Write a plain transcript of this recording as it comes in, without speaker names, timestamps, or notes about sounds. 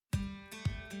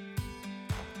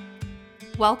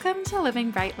Welcome to Living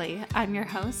Brightly. I'm your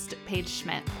host, Paige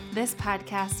Schmidt. This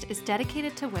podcast is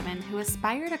dedicated to women who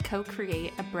aspire to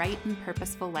co-create a bright and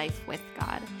purposeful life with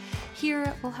God.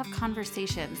 Here, we'll have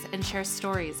conversations and share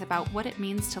stories about what it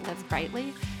means to live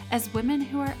brightly as women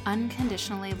who are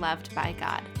unconditionally loved by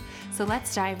God. So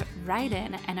let's dive right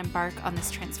in and embark on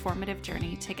this transformative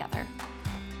journey together.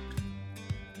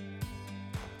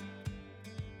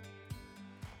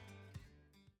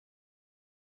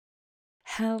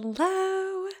 Hello!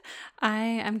 I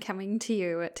am coming to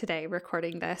you today,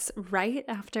 recording this right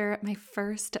after my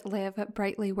first Live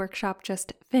Brightly workshop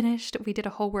just finished. We did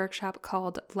a whole workshop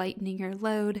called Lightening Your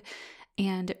Load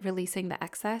and Releasing the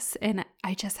Excess, and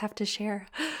I just have to share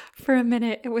for a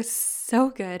minute. It was so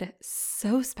good,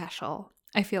 so special.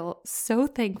 I feel so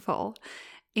thankful,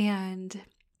 and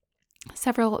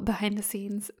several behind the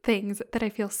scenes things that I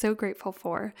feel so grateful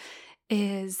for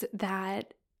is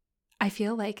that I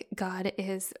feel like God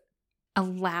is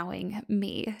allowing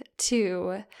me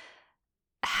to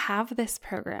have this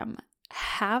program,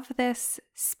 have this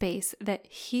space that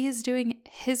He is doing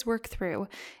His work through,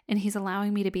 and He's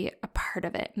allowing me to be a part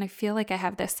of it. And I feel like I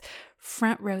have this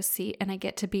front row seat and I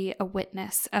get to be a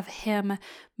witness of Him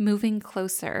moving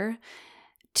closer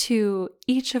to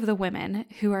each of the women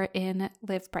who are in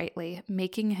Live Brightly,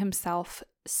 making Himself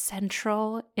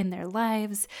central in their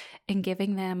lives and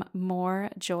giving them more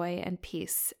joy and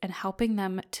peace and helping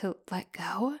them to let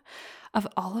go of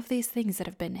all of these things that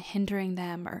have been hindering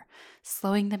them or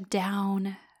slowing them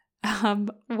down,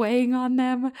 weighing on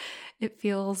them. It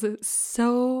feels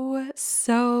so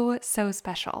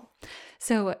special.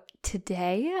 So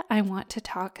today I want to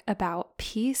talk about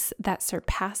peace that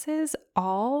surpasses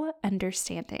all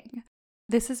understanding.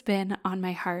 This has been on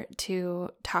my heart to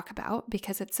talk about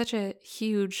because it's such a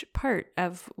huge part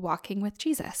of walking with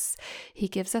Jesus. He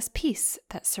gives us peace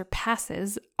that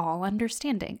surpasses all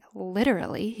understanding.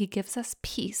 Literally, He gives us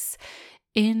peace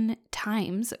in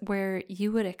times where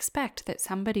you would expect that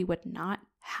somebody would not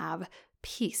have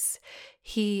peace.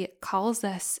 He calls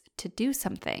us to do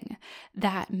something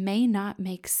that may not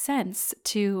make sense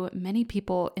to many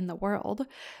people in the world,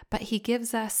 but He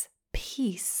gives us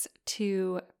peace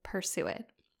to pursue it.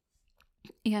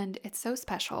 And it's so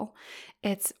special.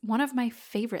 It's one of my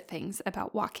favorite things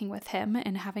about walking with Him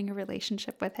and having a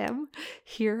relationship with Him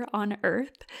here on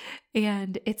earth.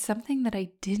 And it's something that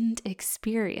I didn't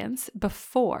experience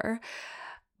before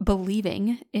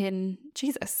believing in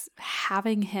Jesus,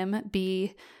 having Him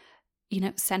be,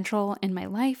 central in my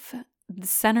life, the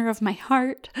center of my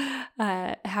heart,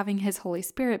 having His Holy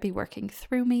Spirit be working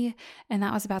through me. And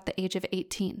that was about the age of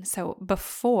 18. So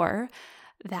before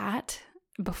that,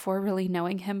 before really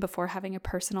knowing Him, before having a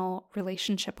personal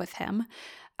relationship with Him,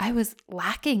 I was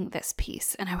lacking this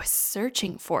peace and I was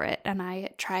searching for it. And I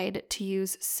tried to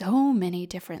use so many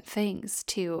different things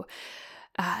to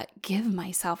give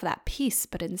myself that peace,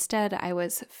 but instead I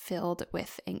was filled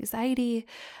with anxiety.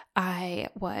 I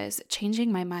was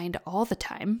changing my mind all the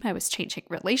time. I was changing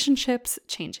relationships,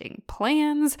 changing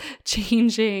plans,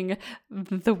 changing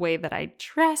the way that I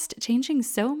dressed, changing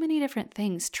so many different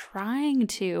things, trying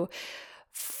to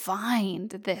find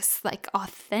this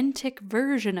authentic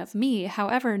version of me.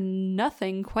 However,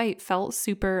 nothing quite felt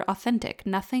super authentic.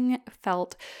 Nothing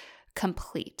felt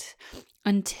complete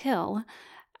until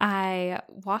I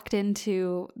walked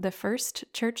into the first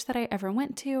church that I ever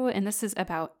went to, and this is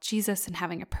about Jesus and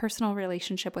having a personal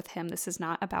relationship with Him. This is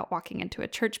not about walking into a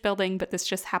church building, but this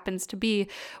just happens to be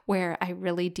where I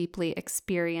really deeply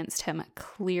experienced Him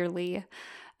clearly.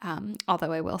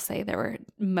 Although I will say there were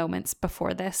moments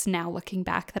before this, now looking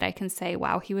back, that I can say,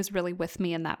 wow, He was really with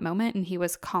me in that moment, and He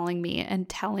was calling me and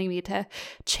telling me to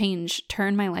change,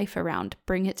 turn my life around,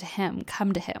 bring it to Him,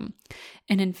 come to Him.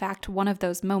 And in fact, one of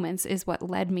those moments is what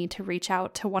led me to reach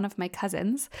out to one of my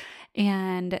cousins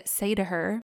and say to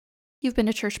her, "You've been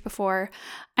to church before.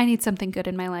 I need something good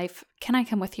in my life. Can I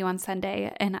come with you on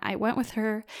Sunday?" And I went with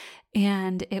her,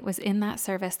 and it was in that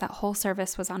service, that whole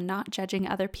service was on not judging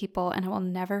other people, and I will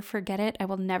never forget it. I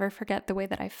will never forget the way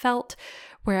that I felt,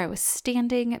 where I was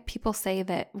standing. People say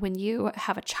that when you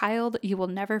have a child, you will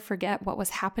never forget what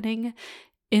was happening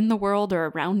in the world or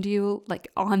around you,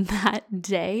 on that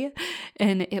day.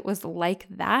 And it was like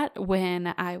that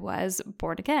when I was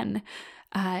born again,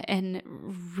 and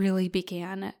really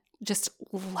began just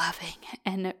loving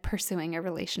and pursuing a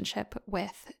relationship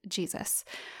with Jesus.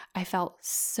 I felt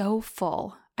so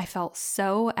full. I felt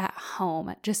so at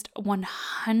home, just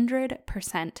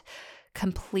 100%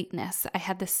 completeness. I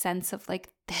had this sense of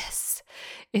this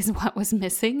is what was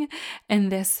missing.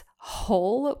 And this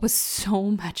hole was so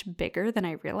much bigger than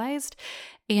I realized.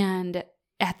 And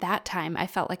at that time, I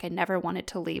felt like I never wanted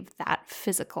to leave that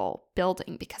physical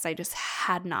building because I just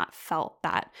had not felt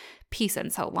that peace in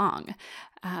so long.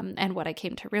 And what I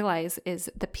came to realize is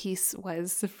the peace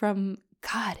was from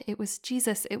God. It was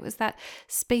Jesus. It was that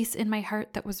space in my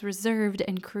heart that was reserved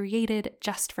and created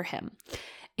just for him.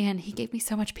 And he gave me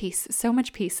so much peace, so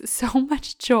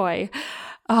much joy.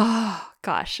 Oh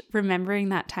gosh, remembering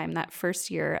that time, that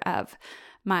first year of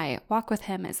my walk with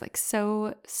him is like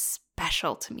so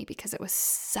special to me because it was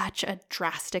such a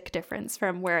drastic difference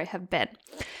from where I have been.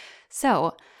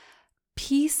 So,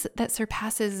 peace that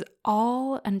surpasses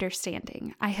all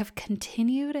understanding. I have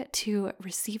continued to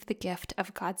receive the gift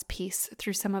of God's peace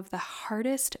through some of the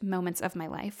hardest moments of my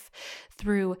life,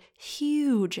 through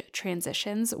huge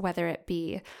transitions, whether it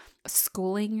be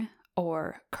schooling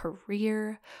or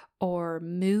career or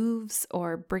moves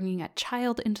or bringing a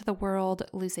child into the world,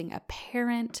 losing a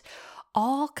parent,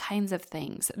 all kinds of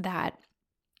things that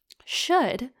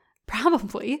should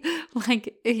probably,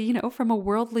 from a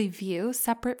worldly view,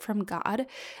 separate from God,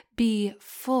 be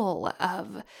full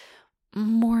of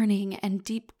mourning and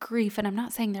deep grief. And I'm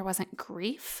not saying there wasn't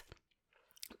grief,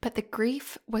 but the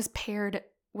grief was paired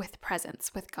with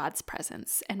presence, with God's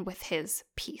presence, and with his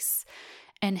peace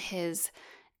and his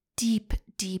deep,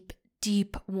 deep,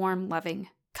 deep, warm, loving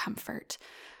comfort.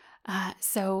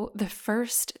 So the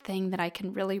first thing that I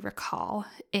can really recall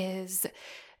is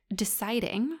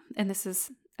deciding, and this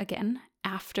is again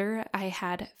after I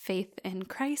had faith in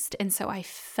Christ, and so I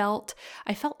felt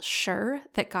sure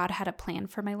that God had a plan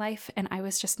for my life, and I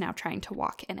was just now trying to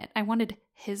walk in it. I wanted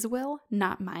his will,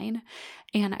 not mine,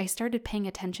 and I started paying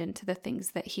attention to the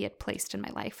things that he had placed in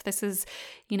my life. This is,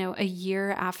 a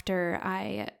year after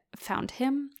I found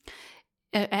him.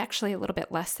 Actually, a little bit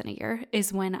less than a year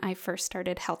is when I first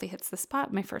started Healthy Hits the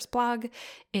Spot, my first blog.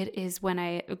 It is when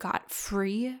I got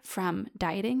free from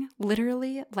dieting,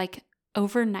 literally like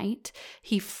overnight.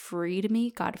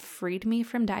 God freed me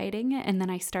from dieting. And then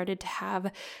I started to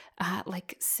have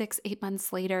 6-8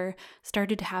 months later,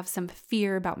 started to have some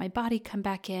fear about my body come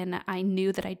back in. I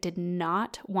knew that I did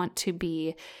not want to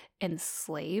be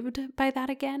enslaved by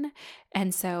that again.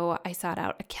 And so I sought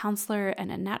out a counselor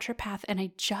and a naturopath, and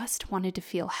I just wanted to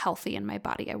feel healthy in my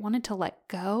body. I wanted to let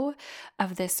go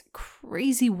of this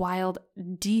crazy, wild,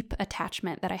 deep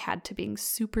attachment that I had to being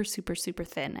super, super, super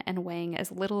thin and weighing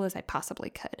as little as I possibly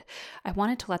could. I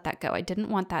wanted to let that go. I didn't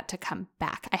want that to come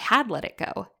back. I had let it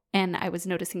go, and I was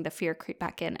noticing the fear creep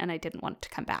back in, and I didn't want it to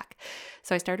come back.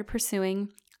 So I started pursuing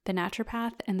the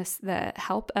naturopath and the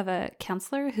help of a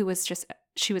counselor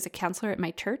she was a counselor at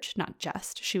my church,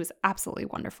 she was absolutely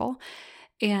wonderful.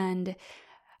 And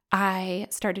I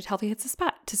started Healthy Hits the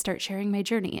Spot to start sharing my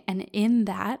journey. And in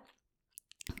that,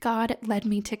 God led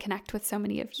me to connect with so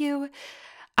many of you.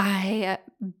 I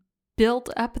built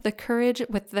up the courage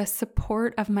with the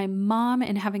support of my mom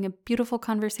and having a beautiful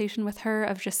conversation with her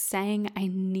of just saying, I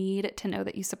need to know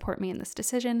that you support me in this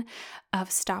decision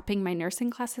of stopping my nursing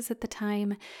classes at the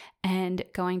time and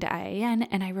going to IAN.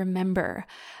 And I remember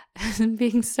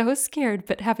being so scared,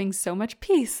 but having so much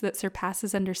peace that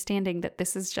surpasses understanding that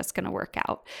this is just going to work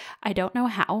out. I don't know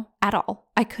how at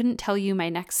all. I couldn't tell you my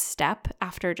next step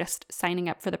after just signing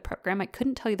up for the program. I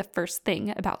couldn't tell you the first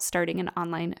thing about starting an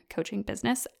online coaching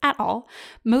business at all.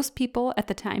 Most people at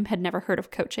the time had never heard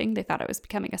of coaching. They thought I was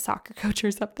becoming a soccer coach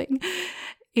or something.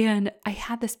 And I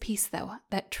had this peace, though,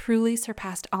 that truly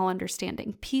surpassed all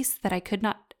understanding. Peace that I could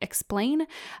not explain.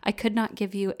 I could not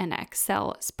give you an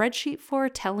Excel spreadsheet for,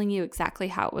 telling you exactly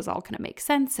how it was all going to make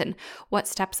sense and what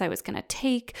steps I was going to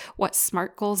take, what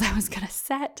SMART goals I was going to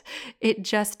set. It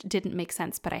just didn't make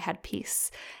sense, but I had peace.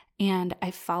 And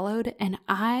I followed, and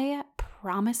I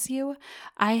promise you,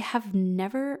 I have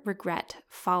never regret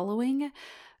following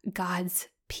God's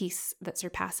peace that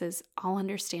surpasses all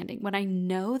understanding. When I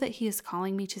know that he is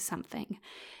calling me to something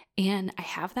and I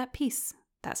have that peace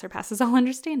that surpasses all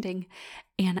understanding,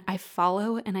 and I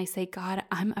follow and I say, God,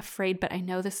 I'm afraid, but I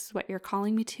know this is what you're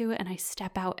calling me to, and I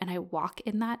step out and I walk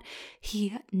in that,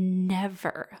 he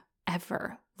never,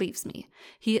 ever leaves me.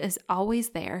 He is always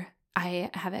there.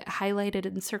 I have it highlighted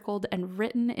and circled and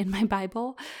written in my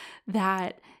Bible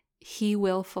that he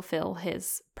will fulfill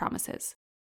his promises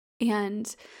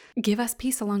and give us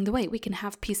peace along the way. We can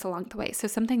have peace along the way. So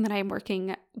something that I'm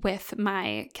working with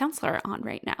my counselor on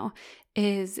right now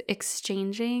is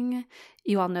exchanging.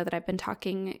 You all know that I've been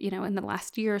talking, in the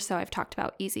last year or so, I've talked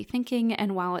about easy thinking.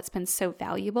 And while it's been so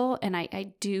valuable, and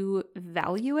I do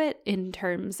value it in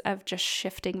terms of just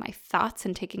shifting my thoughts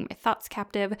and taking my thoughts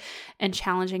captive and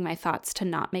challenging my thoughts to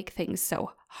not make things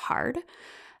so hard,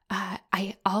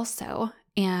 I also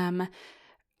am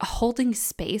holding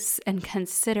space and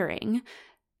considering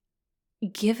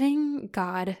giving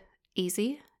God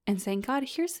easy and saying, God,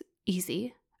 here's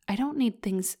easy. I don't need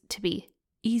things to be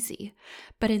easy,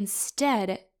 but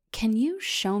instead, can you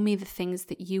show me the things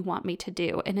that you want me to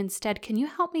do? And instead, can you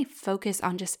help me focus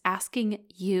on just asking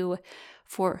you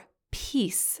for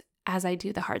peace as I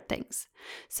do the hard things?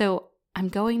 So I'm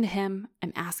going to him,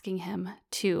 I'm asking him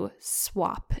to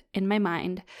swap in my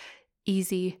mind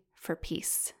easy for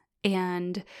peace.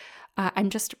 And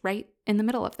I'm just right in the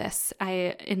middle of this.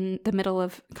 In the middle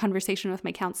of conversation with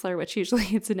my counselor, which usually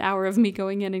it's an hour of me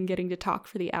going in and getting to talk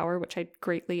for the hour, which I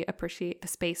greatly appreciate the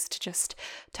space to just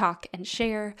talk and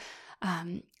share.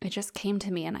 It just came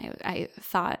to me and I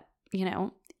thought,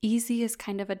 easy is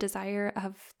kind of a desire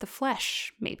of the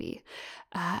flesh, maybe.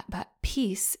 But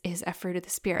peace is a fruit of the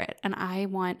Spirit, and I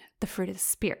want the fruit of the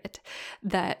Spirit.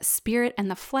 The Spirit and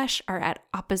the flesh are at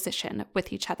opposition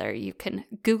with each other. You can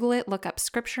Google it, look up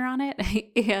scripture on it,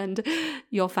 and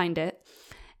you'll find it.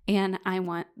 And I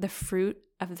want the fruit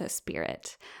of the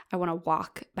Spirit. I want to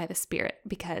walk by the Spirit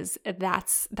because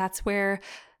that's where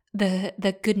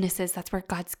the goodness is. That's where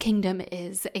God's kingdom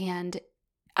is, and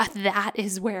that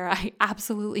is where I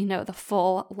absolutely know the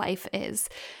full life is.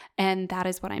 And that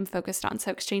is what I'm focused on. So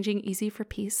exchanging easy for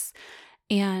peace.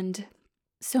 And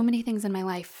so many things in my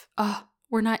life,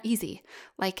 were not easy.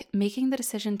 Like making the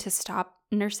decision to stop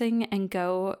nursing and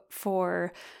go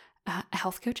for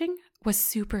health coaching was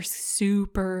super,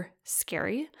 super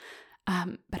scary.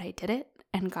 But I did it.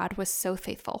 And God was so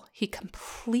faithful. He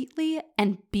completely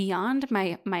and beyond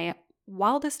my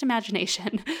wildest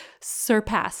imagination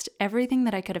surpassed everything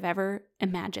that I could have ever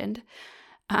imagined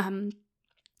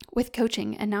with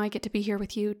coaching. And now I get to be here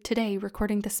with you today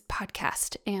recording this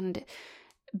podcast and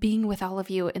being with all of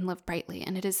you in Live Brightly.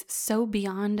 And it is so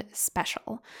beyond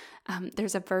special.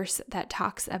 There's a verse that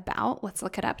talks about, let's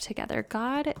look it up together.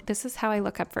 This is how I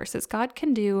look up verses. God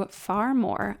can do far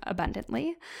more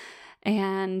abundantly.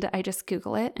 And I just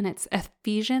Google it, and it's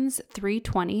Ephesians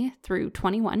 3:20 through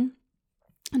 21.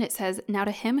 And it says, now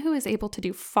to him who is able to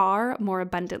do far more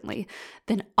abundantly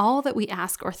than all that we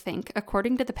ask or think,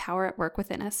 according to the power at work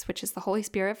within us, which is the Holy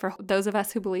Spirit for those of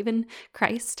us who believe in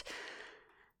Christ,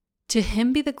 to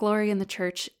him be the glory in the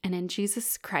church and in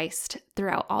Jesus Christ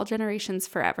throughout all generations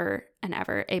forever and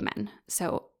ever. Amen.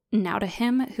 So now to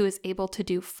him who is able to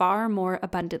do far more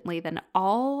abundantly than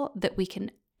all that we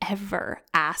can ever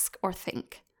ask or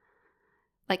think.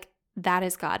 Like, that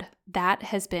is God. That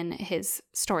has been his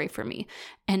story for me.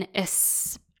 And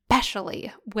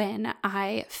especially when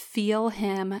I feel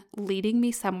him leading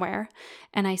me somewhere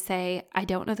and I say, I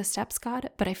don't know the steps,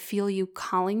 God, but I feel you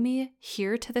calling me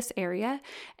here to this area.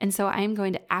 And so I am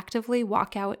going to actively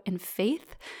walk out in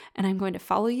faith and I'm going to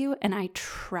follow you. And I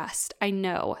trust, I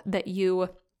know that you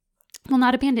will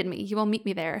not abandon me. You will meet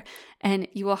me there and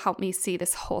you will help me see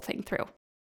this whole thing through.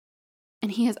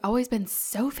 And he has always been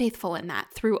so faithful in that.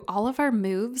 Through all of our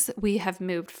moves, we have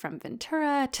moved from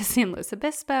Ventura to San Luis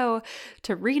Obispo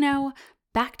to Reno,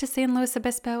 back to San Luis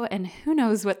Obispo, and who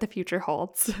knows what the future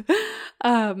holds.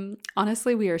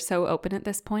 Honestly, we are so open at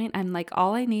this point. I'm like,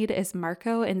 all I need is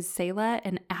Marco and Selah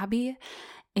and Abby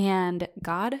and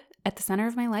God at the center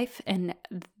of my life. And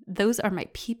those are my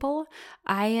people.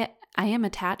 I am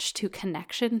attached to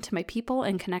connection to my people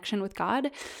and connection with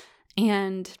God.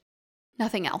 And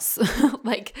nothing else.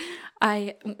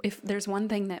 If there's one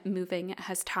thing that moving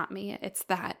has taught me, it's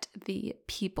that the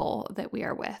people that we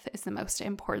are with is the most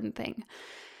important thing.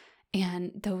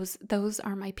 And those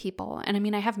are my people. And I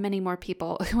mean, I have many more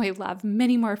people who I love,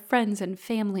 many more friends and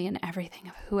family and everything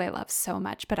of who I love so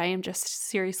much, but I am just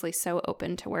seriously so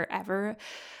open to wherever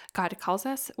God calls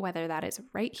us, whether that is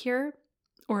right here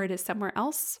or it is somewhere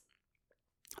else.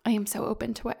 I am so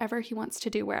open to whatever he wants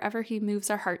to do, wherever he moves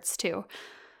our hearts to.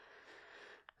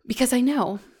 Because I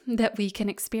know that we can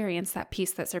experience that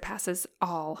peace that surpasses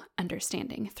all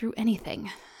understanding through anything.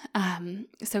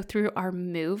 So through our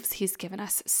moves, he's given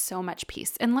us so much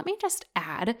peace. And let me just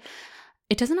add,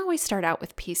 it doesn't always start out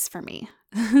with peace for me.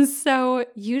 So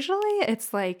usually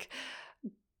it's like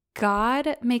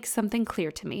God makes something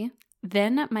clear to me.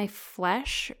 Then my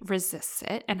flesh resists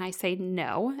it and I say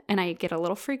no, and I get a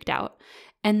little freaked out.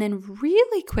 And then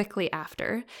really quickly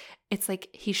after, it's like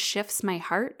he shifts my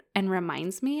heart and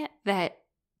reminds me that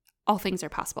all things are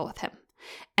possible with him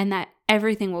and that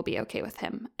everything will be okay with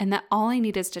him and that all I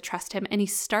need is to trust him. And he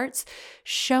starts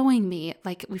showing me,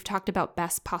 like we've talked about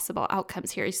best possible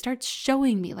outcomes here. He starts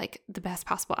showing me like the best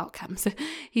possible outcomes.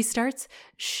 He starts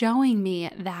showing me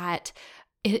that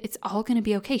it's all going to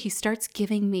be okay. He starts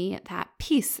giving me that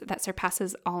peace that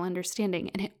surpasses all understanding.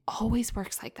 And it always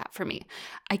works like that for me.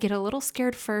 I get a little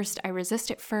scared first. I resist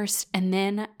it first. And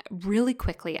then really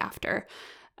quickly after,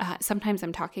 sometimes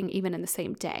I'm talking even in the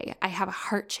same day, I have a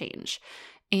heart change.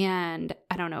 And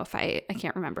I don't know if I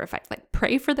can't remember if I like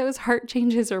pray for those heart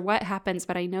changes or what happens,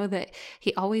 but I know that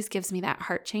he always gives me that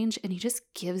heart change, and he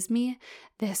just gives me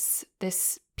this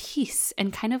peace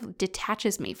and kind of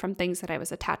detaches me from things that I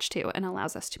was attached to and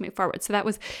allows us to move forward. So that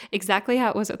was exactly how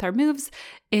it was with our moves.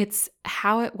 It's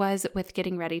how it was with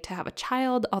getting ready to have a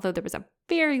child, although there was a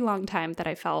very long time that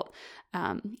I felt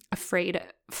afraid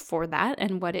for that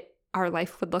and what our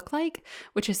life would look like,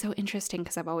 which is so interesting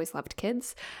because I've always loved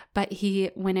kids. But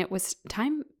when it was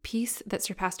time, peace that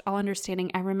surpassed all understanding.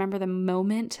 I remember the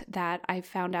moment that I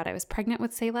found out I was pregnant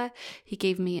with Selah, he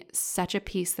gave me such a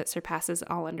peace that surpasses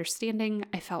all understanding.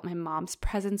 I felt my mom's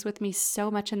presence with me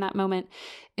so much in that moment.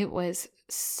 It was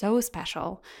so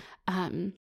special.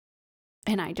 And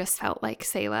I just felt like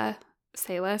Selah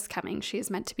is coming. She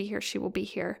is meant to be here. She will be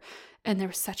here. And there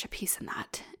was such a peace in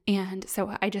that. And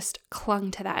so I just clung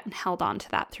to that and held on to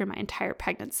that through my entire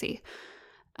pregnancy.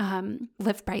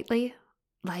 Live Brightly,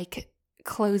 like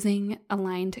closing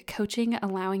aligned coaching,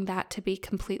 allowing that to be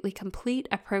completely complete,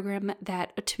 a program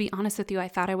that, to be honest with you, I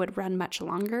thought I would run much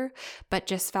longer, but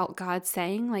just felt God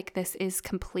saying, like, this is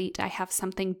complete. I have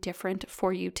something different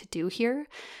for you to do here.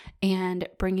 And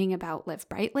bringing about Live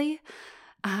Brightly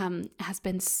has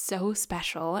been so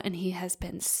special, and he has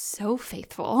been so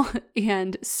faithful,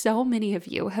 and so many of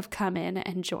you have come in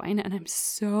and joined, and I'm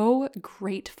so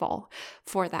grateful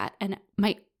for that. And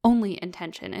my only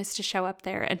intention is to show up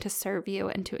there and to serve you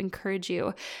and to encourage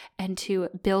you and to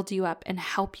build you up and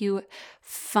help you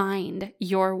find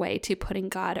your way to putting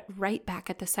God right back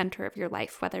at the center of your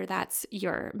life, whether that's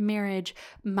your marriage,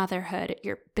 motherhood,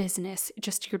 your business,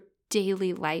 just your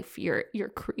daily life, your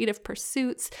creative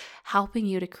pursuits, helping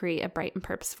you to create a bright and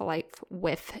purposeful life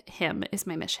with him is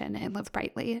my mission and Live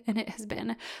Brightly. And it has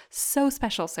been so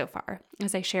special so far.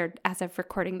 As I shared, as of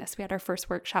recording this, we had our first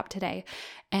workshop today,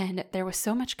 and there was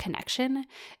so much connection.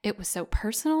 It was so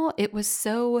personal. It was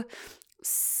so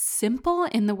simple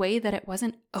in the way that it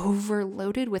wasn't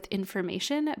overloaded with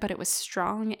information, but it was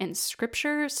strong in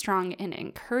scripture, strong in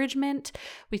encouragement.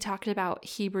 We talked about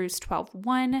Hebrews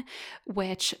 12:1,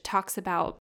 which talks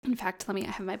about, in fact, I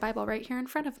have my Bible right here in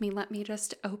front of me. Let me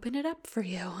just open it up for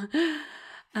you.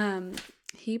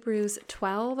 Hebrews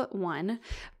 12:1,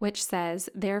 which says,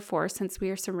 "Therefore, since we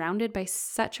are surrounded by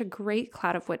such a great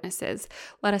cloud of witnesses,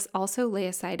 let us also lay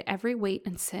aside every weight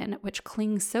and sin which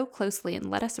clings so closely, and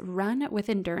let us run with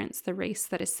endurance the race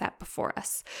that is set before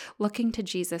us, looking to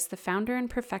Jesus, the founder and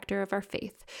perfecter of our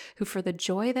faith, who for the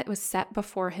joy that was set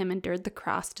before him endured the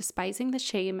cross, despising the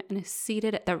shame, and is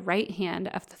seated at the right hand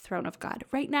of the throne of God."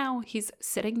 Right now, he's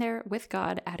sitting there with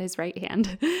God at his right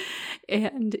hand.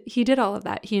 And he did all of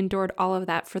that. He endured all of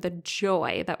that for the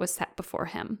joy that was set before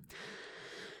him.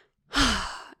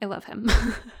 I love him.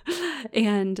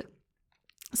 And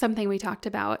something we talked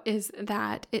about is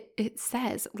that it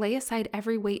says, lay aside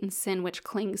every weight and sin which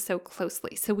clings so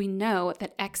closely. So we know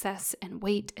that excess and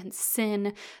weight and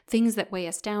sin, things that weigh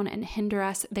us down and hinder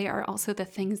us, they are also the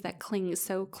things that cling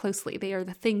so closely. They are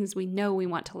the things we know we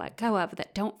want to let go of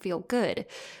that don't feel good.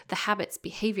 The habits,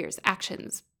 behaviors,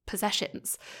 actions,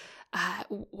 possessions,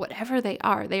 whatever they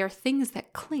are things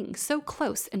that cling so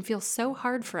close and feel so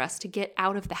hard for us to get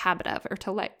out of the habit of or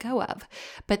to let go of,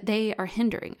 but they are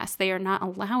hindering us. They are not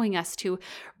allowing us to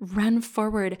run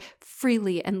forward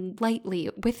freely and lightly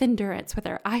with endurance, with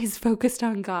our eyes focused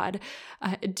on God,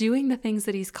 doing the things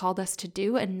that he's called us to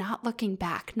do and not looking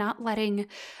back, not letting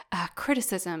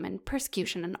criticism and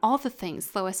persecution and all the things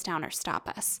slow us down or stop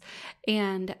us.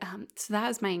 And so that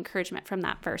is my encouragement from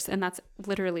that verse. And that's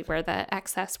literally where the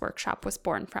Access workshop was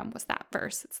born from, was that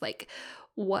verse. It's like,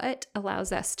 what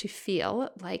allows us to feel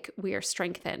like we are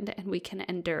strengthened and we can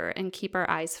endure and keep our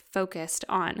eyes focused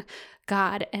on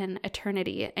God and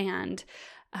eternity, and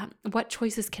what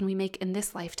choices can we make in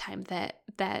this lifetime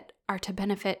that are to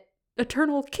benefit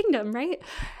eternal kingdom, right?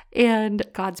 And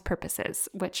God's purposes,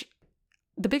 which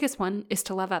the biggest one is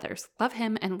to love others, love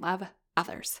him and love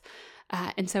others.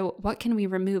 And so what can we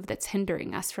remove that's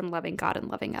hindering us from loving God and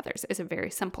loving others is a very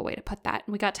simple way to put that.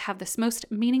 And we got to have this most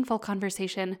meaningful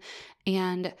conversation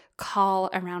and call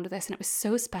around this. And it was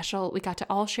so special. We got to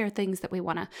all share things that we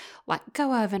want to let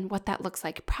go of and what that looks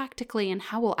like practically and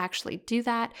how we'll actually do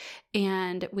that.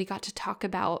 And we got to talk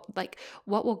about, like,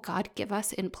 what will God give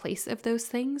us in place of those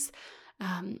things?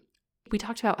 We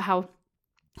talked about how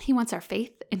he wants our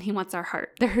faith and he wants our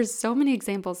heart. There's so many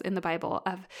examples in the Bible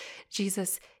of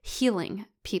Jesus healing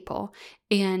people.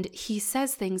 And he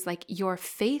says things like, your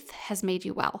faith has made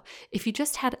you well. If you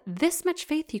just had this much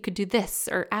faith, you could do this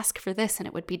or ask for this and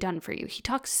it would be done for you. He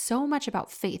talks so much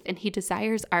about faith, and he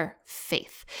desires our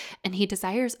faith, and he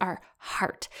desires our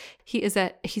heart. He's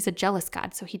a jealous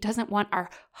God, so he doesn't want our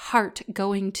heart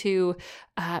going to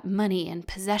money and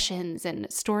possessions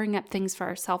and storing up things for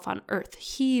ourselves on earth.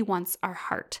 He wants our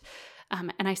heart.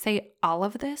 And I say all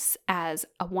of this as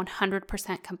a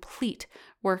 100% complete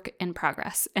work in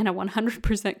progress, and a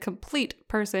 100% complete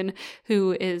person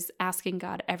who is asking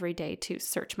God every day to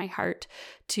search my heart,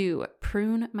 to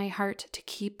prune my heart, to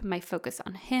keep my focus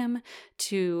on him,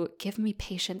 to give me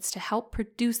patience, to help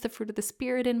produce the fruit of the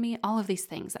Spirit in me, all of these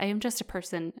things. I am just a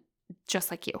person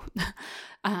just like you,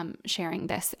 sharing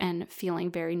this and feeling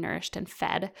very nourished and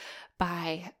fed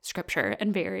by Scripture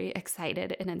and very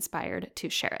excited and inspired to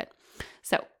share it.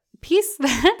 So, peace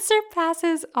that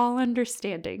surpasses all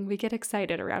understanding. We get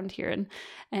excited around here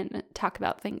and talk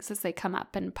about things as they come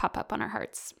up and pop up on our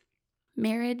hearts.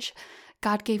 Marriage,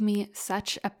 God gave me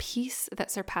such a peace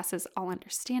that surpasses all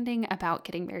understanding about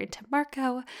getting married to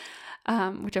Marco,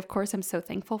 which of course I'm so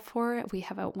thankful for. We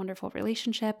have a wonderful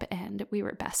relationship, and we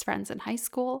were best friends in high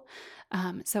school.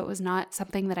 So it was not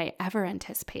something that I ever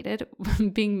anticipated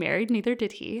being married, neither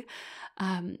did he.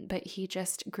 But he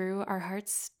just grew our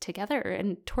hearts together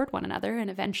and toward one another,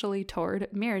 and eventually toward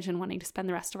marriage and wanting to spend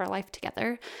the rest of our life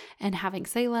together, and having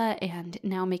Selah, and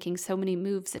now making so many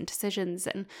moves and decisions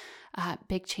and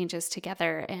big changes together.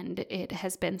 And it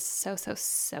has been so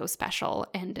special.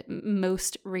 And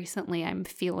most recently, I'm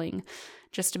feeling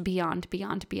just beyond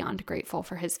grateful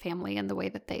for his family and the way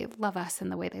that they love us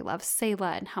and the way they love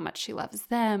Selah and how much she loves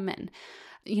them. And,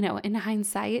 in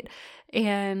hindsight,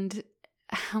 and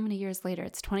how many years later?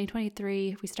 It's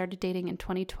 2023. We started dating in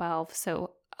 2012.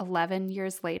 So 11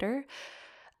 years later,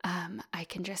 I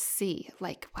can just see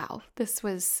like, wow, this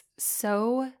was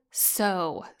so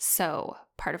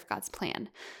part of God's plan.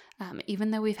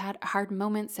 Even though we've had hard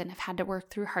moments and have had to work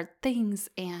through hard things,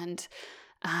 and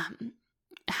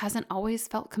hasn't always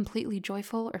felt completely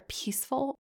joyful or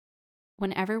peaceful,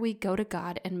 whenever we go to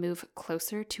God and move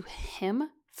closer to him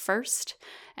first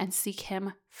and seek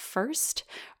him first,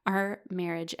 our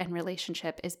marriage and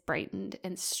relationship is brightened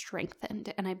and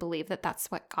strengthened. And I believe that that's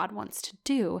what God wants to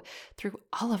do through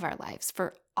all of our lives,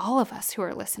 for all of us who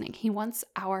are listening. He wants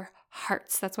our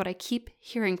hearts. That's what I keep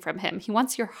hearing from him. He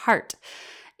wants your heart,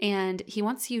 and he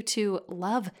wants you to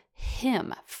love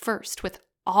him first with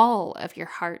all of your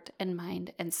heart and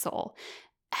mind and soul.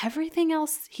 Everything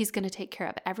else he's going to take care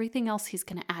of. Everything else he's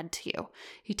going to add to you.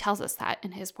 He tells us that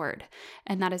in his word.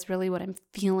 And that is really what I'm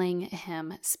feeling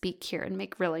him speak here and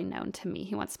make really known to me.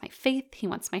 He wants my faith. He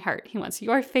wants my heart. He wants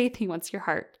your faith. He wants your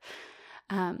heart.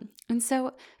 And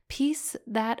so peace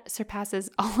that surpasses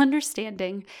all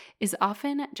understanding is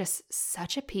often just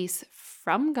such a peace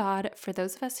from God for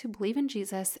those of us who believe in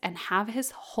Jesus and have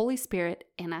his Holy Spirit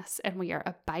in us, and we are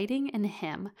abiding in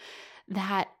him,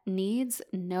 that needs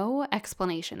no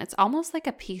explanation. It's almost like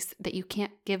a peace that you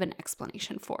can't give an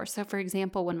explanation for. So for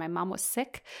example, when my mom was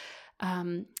sick,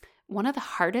 one of the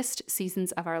hardest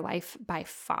seasons of our life by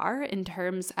far in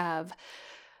terms of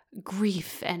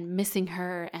grief and missing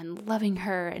her and loving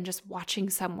her and just watching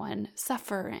someone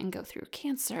suffer and go through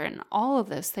cancer and all of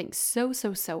those things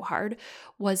so hard,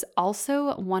 was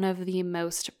also one of the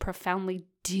most profoundly,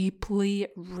 deeply,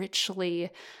 richly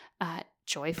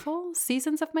joyful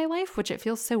seasons of my life, which it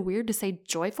feels so weird to say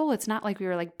joyful. It's not like we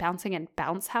were like bouncing in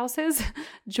bounce houses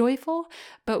joyful,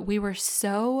 but we were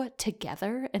so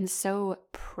together and so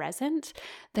present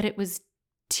that it was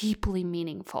deeply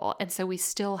meaningful. And so we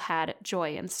still had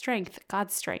joy and strength,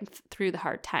 God's strength, through the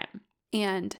hard time.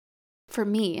 And for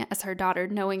me, as her daughter,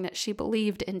 knowing that she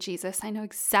believed in Jesus, I know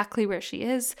exactly where she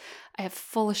is. I have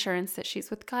full assurance that she's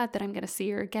with God, that I'm going to see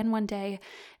her again one day.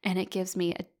 And it gives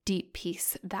me a deep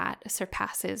peace that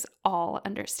surpasses all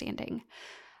understanding.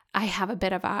 I have a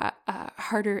bit of a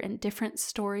harder and different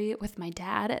story with my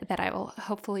dad that I will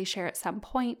hopefully share at some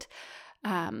point.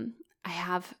 I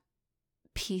have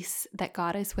peace that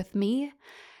God is with me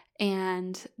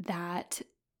and that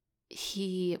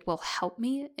he will help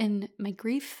me in my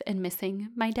grief and missing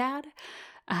my dad.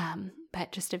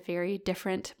 But just a very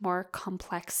different, more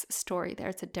complex story there.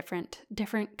 It's a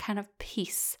different kind of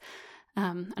peace.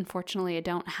 Unfortunately, I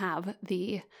don't have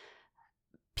the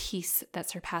peace that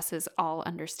surpasses all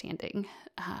understanding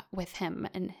with him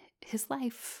and his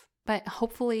life. But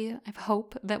hopefully, I have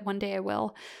hope that one day I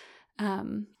will.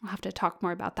 We'll have to talk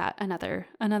more about that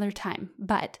another time.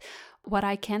 But what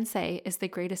I can say is the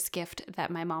greatest gift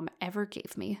that my mom ever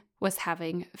gave me was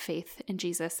having faith in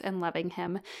Jesus and loving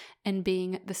him and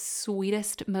being the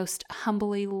sweetest, most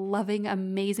humbly loving,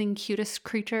 amazing, cutest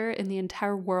creature in the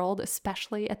entire world,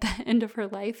 especially at the end of her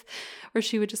life, where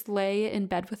she would just lay in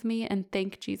bed with me and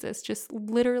thank Jesus, just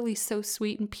literally so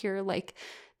sweet and pure, like,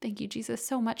 thank you, Jesus,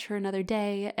 so much for another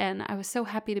day. And I was so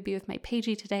happy to be with my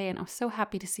Paigey today. And I was so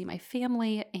happy to see my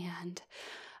family. And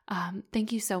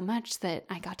thank you so much that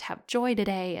I got to have joy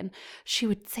today. And she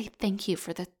would say thank you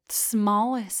for the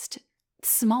smallest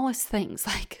things,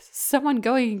 like someone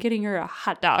going and getting her a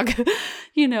hot dog,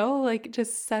 like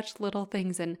just such little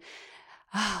things. And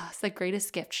it's the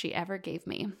greatest gift she ever gave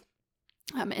me.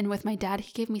 And with my dad,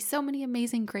 he gave me so many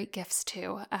amazing, great gifts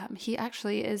too. He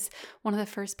actually is one of the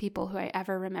first people who I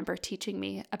ever remember teaching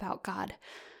me about God.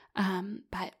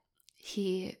 But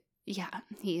he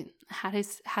had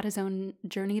his own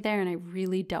journey there, and I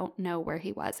really don't know where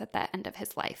he was at the end of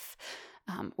his life,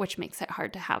 which makes it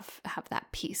hard to have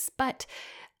that peace. But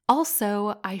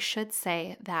also, I should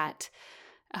say that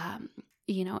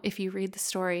if you read the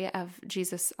story of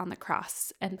Jesus on the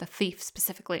cross and the thief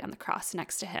specifically on the cross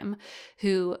next to him,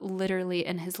 who literally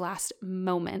in his last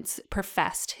moments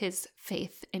professed his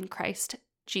faith in Christ,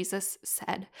 Jesus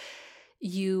said,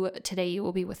 today you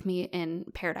will be with me in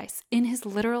paradise, in his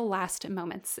literal last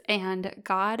moments. And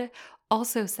God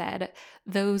also said,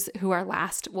 those who are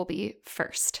last will be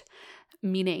first.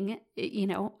 Meaning,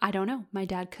 I don't know. My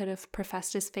dad could have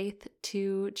professed his faith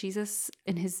to Jesus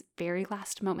in his very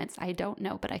last moments. I don't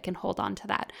know, but I can hold on to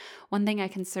that. One thing I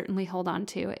can certainly hold on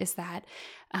to is that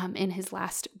in his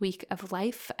last week of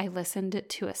life, I listened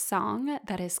to a song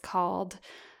that is called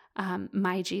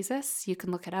My Jesus. You can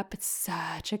look it up. It's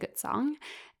such a good song.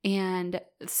 And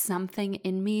something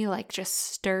in me just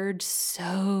stirred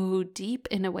so deep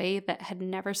in a way that had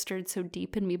never stirred so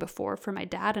deep in me before for my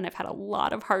dad. And I've had a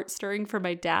lot of heart stirring for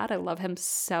my dad. I love him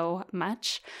so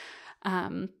much.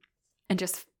 And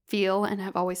just feel and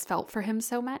have always felt for him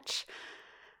so much.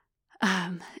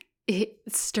 It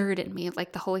stirred in me,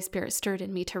 like the Holy Spirit stirred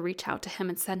in me to reach out to him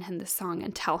and send him this song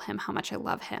and tell him how much I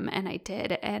love him. And I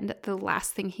did. And the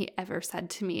last thing he ever said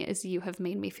to me is, "You have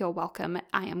made me feel welcome.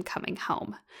 I am coming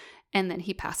home." And then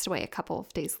he passed away a couple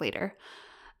of days later.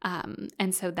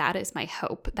 And so that is my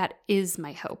hope. That is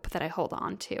my hope that I hold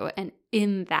on to. And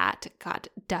in that, God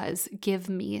does give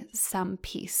me some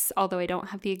peace. Although I don't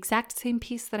have the exact same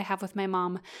peace that I have with my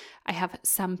mom, I have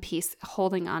some peace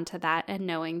holding on to that and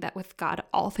knowing that with God,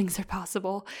 all things are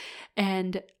possible.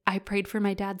 And I prayed for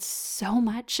my dad so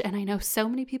much. And I know so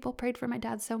many people prayed for my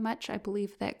dad so much. I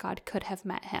believe that God could have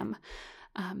met him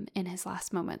in his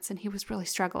last moments, and he was really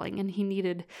struggling and he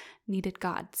needed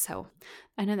God. So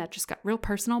I know that just got real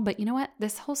personal, but you know what?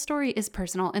 This whole story is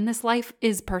personal and this life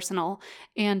is personal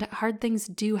and hard things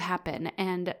do happen.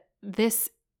 And this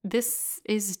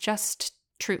is just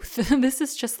truth. This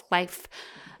is just life.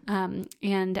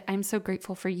 And I'm so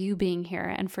grateful for you being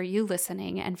here and for you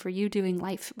listening and for you doing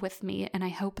life with me. And I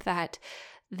hope that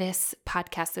this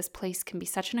podcast, this place can be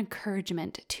such an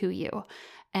encouragement to you.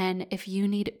 And if you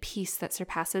need peace that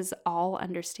surpasses all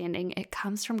understanding, it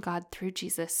comes from God through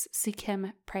Jesus. Seek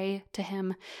him, pray to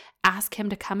him, ask him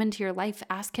to come into your life,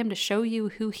 ask him to show you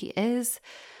who he is.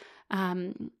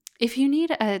 If you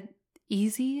need an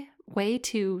easy way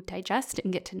to digest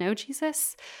and get to know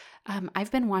Jesus,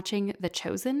 I've been watching The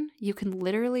Chosen. You can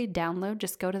literally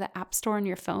just go to the App Store on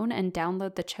your phone and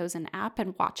download The Chosen app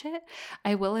and watch it.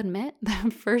 I will admit, the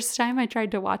first time I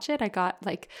tried to watch it, I got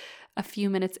a few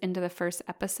minutes into the first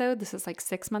episode. This is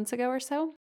 6 months ago or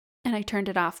so. And I turned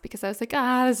it off because I was like,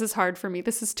 this is hard for me.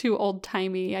 This is too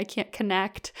old-timey. I can't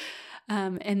connect.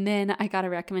 And then I got a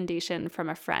recommendation from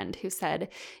a friend who said,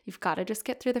 you've got to just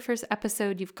get through the first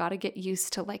episode. You've got to get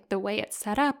used to the way it's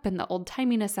set up and the old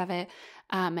timiness of it.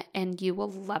 And you will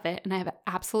love it. And I have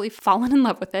absolutely fallen in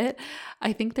love with it.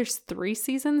 I think there's 3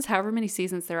 seasons, however many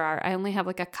seasons there are. I only have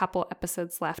a couple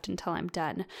episodes left until I'm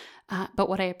done. But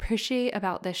what I appreciate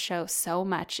about this show so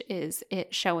much is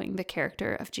it showing the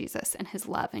character of Jesus and his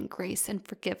love and grace and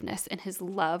forgiveness and his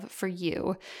love for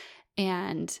you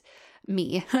and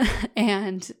me.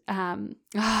 And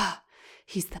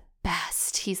he's the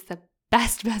best. He's the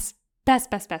best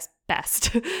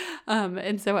best.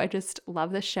 And so I just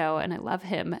love this show and I love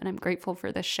him and I'm grateful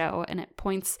for this show, and it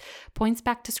points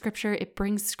back to scripture. It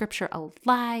brings scripture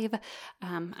alive.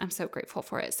 I'm so grateful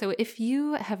for it. So if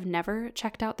you have never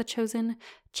checked out The Chosen,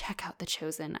 check out The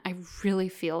Chosen. I really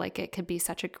feel like it could be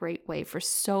such a great way for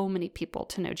so many people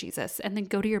to know Jesus. And then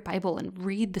go to your Bible and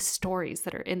read the stories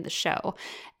that are in the show,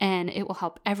 and it will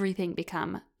help everything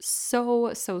become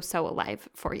so alive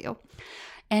for you.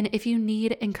 And if you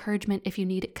need encouragement, if you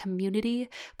need community,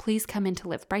 please come in to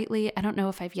Live Brightly. I don't know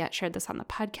if I've yet shared this on the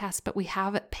podcast, but we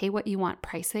have pay what you want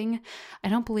pricing. I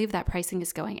don't believe that pricing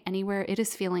is going anywhere. It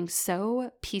is feeling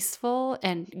so peaceful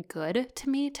and good to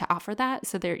me to offer that.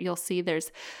 So there you'll see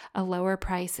there's a lower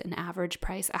price, an average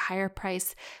price, a higher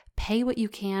price. Pay what you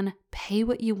can, pay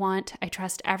what you want. I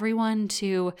trust everyone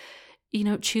to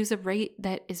choose a rate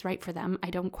that is right for them. I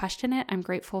don't question it. I'm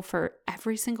grateful for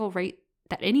every single rate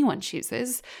that anyone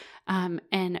chooses.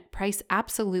 And price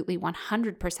absolutely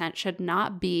 100% should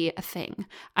not be a thing.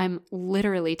 I'm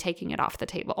literally taking it off the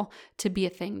table to be a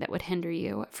thing that would hinder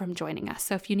you from joining us.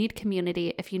 So if you need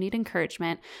community, if you need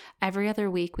encouragement, every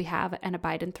other week we have an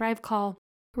Abide and Thrive call.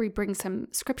 We bring some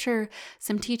scripture,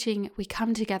 some teaching, we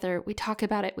come together, we talk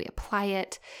about it, we apply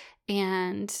it.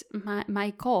 And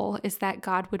my goal is that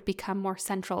God would become more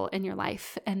central in your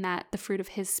life, and that the fruit of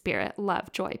his Spirit,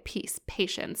 love, joy, peace,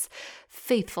 patience,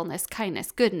 faithfulness,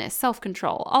 kindness, goodness,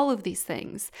 self-control, all of these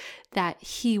things, that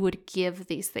he would give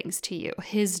these things to you,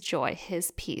 his joy,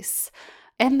 his peace,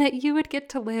 and that you would get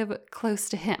to live close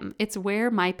to him. It's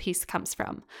where my peace comes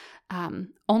from.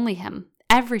 Only him.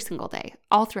 Every single day,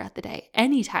 all throughout the day,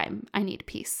 anytime I need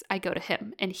peace, I go to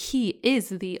him, and he is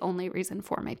the only reason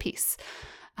for my peace.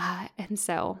 And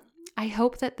so I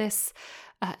hope that this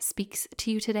speaks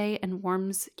to you today and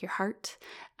warms your heart.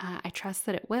 I trust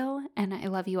that it will, and I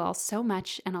love you all so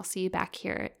much, and I'll see you back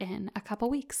here in a couple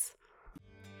weeks.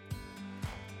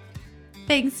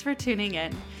 Thanks for tuning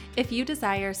in. If you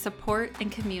desire support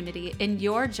and community in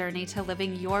your journey to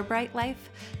living your bright life,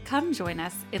 come join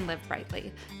us in Live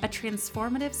Brightly, a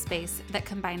transformative space that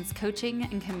combines coaching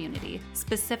and community,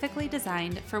 specifically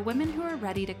designed for women who are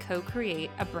ready to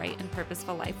co-create a bright and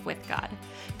purposeful life with God.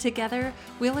 Together,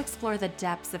 we'll explore the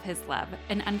depths of his love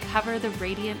and uncover the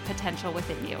radiant potential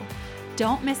within you.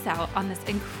 Don't miss out on this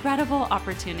incredible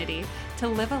opportunity to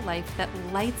live a life that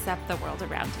lights up the world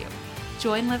around you.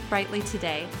 Join Live Brightly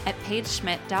today at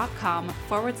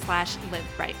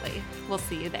pageschmidt.com/livebrightly. We'll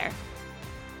see you there.